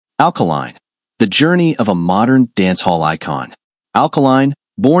Alkaline, the journey of a modern dancehall icon. Alkaline,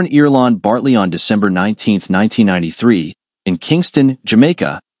 born Earlan Bartley on December 19, 1993, in Kingston,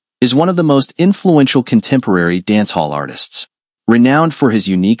 Jamaica, is one of the most influential contemporary dancehall artists. Renowned for his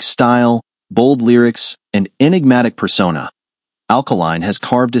unique style, bold lyrics, and enigmatic persona, Alkaline has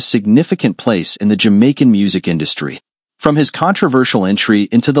carved a significant place in the Jamaican music industry. From his controversial entry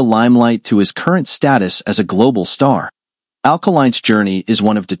into the limelight to his current status as a global star, Alkaline's journey is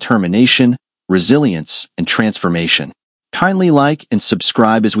one of determination, resilience, and transformation. Kindly like and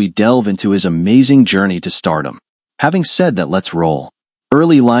subscribe as we delve into his amazing journey to stardom. Having said that, let's roll.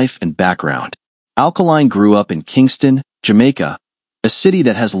 Early life and background. Alkaline grew up in Kingston, Jamaica, a city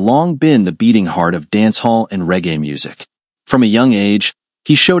that has long been the beating heart of dancehall and reggae music. From a young age,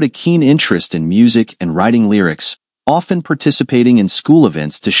 he showed a keen interest in music and writing lyrics, often participating in school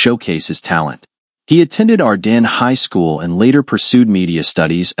events to showcase his talent. He attended Arden High School and later pursued media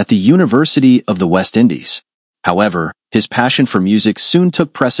studies at the University of the West Indies. However, his passion for music soon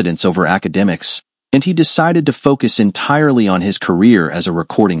took precedence over academics, and he decided to focus entirely on his career as a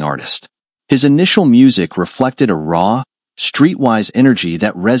recording artist. His initial music reflected a raw, streetwise energy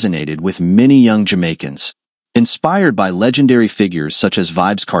that resonated with many young Jamaicans. Inspired by legendary figures such as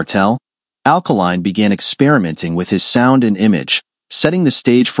Vybz Kartel, Alkaline began experimenting with his sound and image, setting the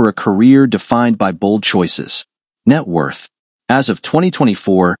stage for a career defined by bold choices. Net worth. As of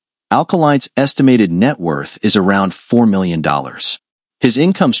 2024, Alkaline's estimated net worth is around $4 million. His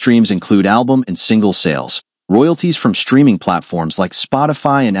income streams include album and single sales, royalties from streaming platforms like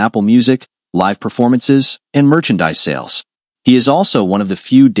Spotify and Apple Music, live performances, and merchandise sales. He is also one of the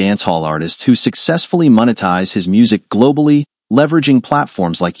few dancehall artists who successfully monetize his music globally, leveraging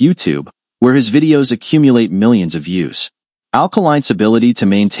platforms like YouTube, where his videos accumulate millions of views. Alkaline's ability to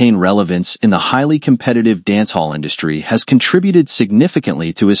maintain relevance in the highly competitive dancehall industry has contributed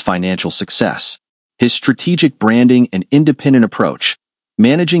significantly to his financial success. His strategic branding and independent approach,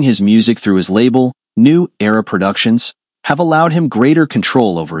 managing his music through his label, New Era Productions, have allowed him greater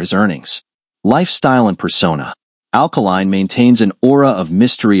control over his earnings. Lifestyle and persona. Alkaline maintains an aura of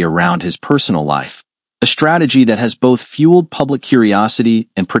mystery around his personal life, a strategy that has both fueled public curiosity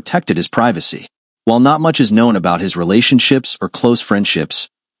and protected his privacy. While not much is known about his relationships or close friendships,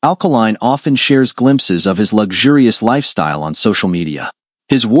 Alkaline often shares glimpses of his luxurious lifestyle on social media.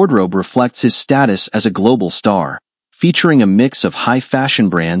 His wardrobe reflects his status as a global star, featuring a mix of high-fashion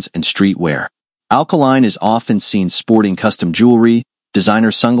brands and streetwear. Alkaline is often seen sporting custom jewelry,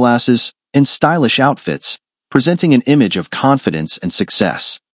 designer sunglasses, and stylish outfits, presenting an image of confidence and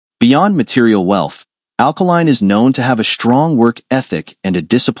success. Beyond material wealth, Alkaline is known to have a strong work ethic and a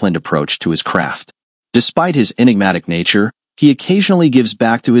disciplined approach to his craft. Despite his enigmatic nature, he occasionally gives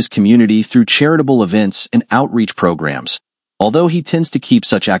back to his community through charitable events and outreach programs, although he tends to keep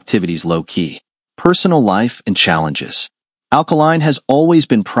such activities low-key. Personal life and challenges. Alkaline has always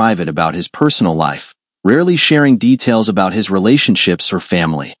been private about his personal life, rarely sharing details about his relationships or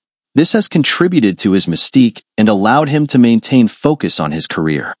family. This has contributed to his mystique and allowed him to maintain focus on his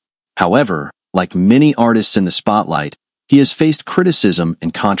career. However, like many artists in the spotlight, he has faced criticism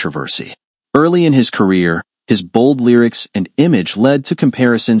and controversy. Early in his career, his bold lyrics and image led to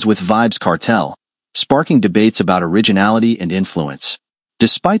comparisons with Vybz Kartel, sparking debates about originality and influence.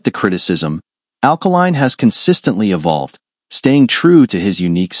 Despite the criticism, Alkaline has consistently evolved, staying true to his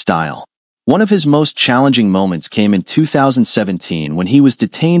unique style. One of his most challenging moments came in 2017 when he was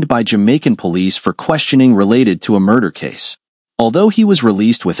detained by Jamaican police for questioning related to a murder case. Although he was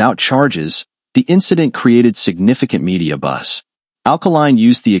released without charges, the incident created significant media buzz. Alkaline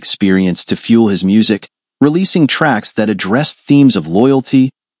used the experience to fuel his music, releasing tracks that addressed themes of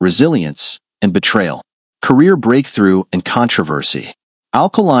loyalty, resilience, and betrayal. Career breakthrough and controversy.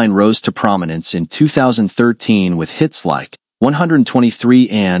 Alkaline rose to prominence in 2013 with hits like 123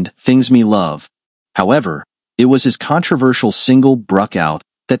 and Things Me Love. However, it was his controversial single Bruck Out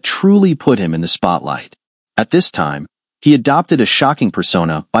that truly put him in the spotlight. At this time, he adopted a shocking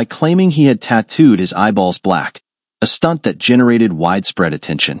persona by claiming he had tattooed his eyeballs black, a stunt that generated widespread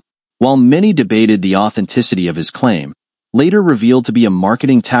attention. While many debated the authenticity of his claim, later revealed to be a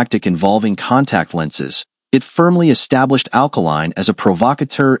marketing tactic involving contact lenses, it firmly established Alkaline as a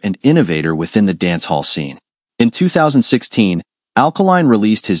provocateur and innovator within the dancehall scene. In 2016, Alkaline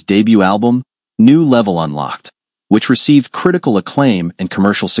released his debut album, New Level Unlocked, which received critical acclaim and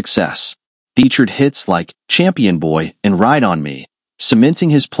commercial success. Featured hits like Champion Boy and Ride On Me, cementing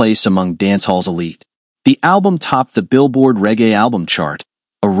his place among dancehall's elite. The album topped the Billboard Reggae album chart,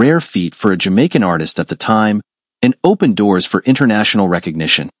 a rare feat for a Jamaican artist at the time, and opened doors for international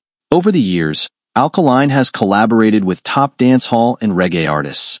recognition. Over the years, Alkaline has collaborated with top dancehall and reggae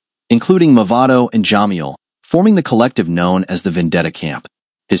artists, including Movado and Jamiel, forming the collective known as the Vendetta Camp.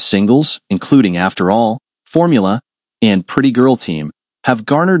 His singles, including After All, Formula, and Pretty Girl Team, have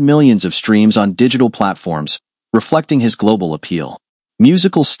garnered millions of streams on digital platforms, reflecting his global appeal.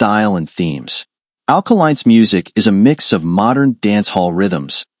 Musical style and themes. Alkaline's music is a mix of modern dancehall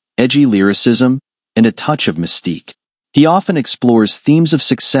rhythms, edgy lyricism, and a touch of mystique. He often explores themes of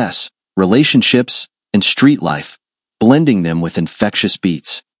success, relationships, and street life, blending them with infectious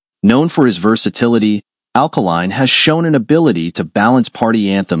beats. Known for his versatility, Alkaline has shown an ability to balance party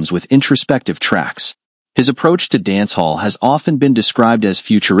anthems with introspective tracks. His approach to dancehall has often been described as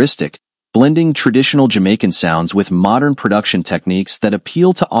futuristic, blending traditional Jamaican sounds with modern production techniques that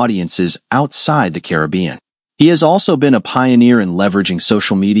appeal to audiences outside the Caribbean. He has also been a pioneer in leveraging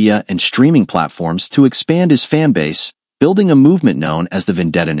social media and streaming platforms to expand his fan base, building a movement known as the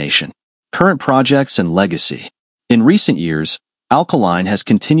Vendetta Nation. Current projects and legacy. In recent years, Alkaline has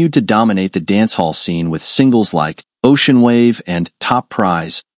continued to dominate the dancehall scene with singles like Ocean Wave and Top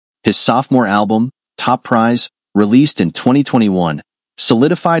Prize. His sophomore album, Top Prize, released in 2021,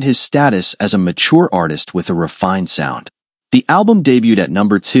 solidified his status as a mature artist with a refined sound. The album debuted at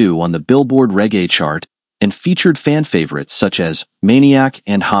number 2 on the Billboard Reggae chart and featured fan favorites such as Maniac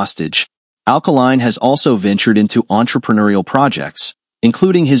and Hostage. Alkaline has also ventured into entrepreneurial projects,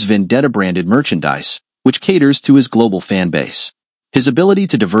 including his Vendetta-branded merchandise, which caters to his global fan base. His ability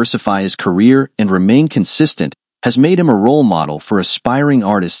to diversify his career and remain consistent has made him a role model for aspiring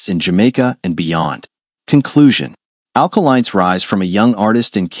artists in Jamaica and beyond. Conclusion. Alkaline's rise from a young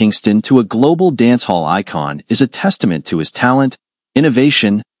artist in Kingston to a global dancehall icon is a testament to his talent,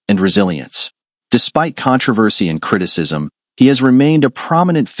 innovation, and resilience. Despite controversy and criticism, he has remained a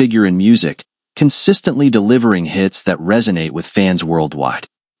prominent figure in music, consistently delivering hits that resonate with fans worldwide.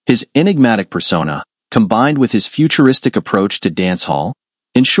 His enigmatic persona, combined with his futuristic approach to dancehall,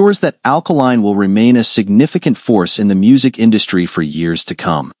 ensures that Alkaline will remain a significant force in the music industry for years to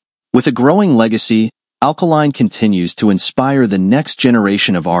come. With a growing legacy, Alkaline continues to inspire the next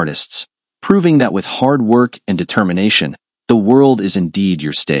generation of artists, proving that with hard work and determination, the world is indeed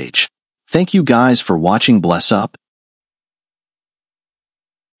your stage. Thank you guys for watching. Bless up.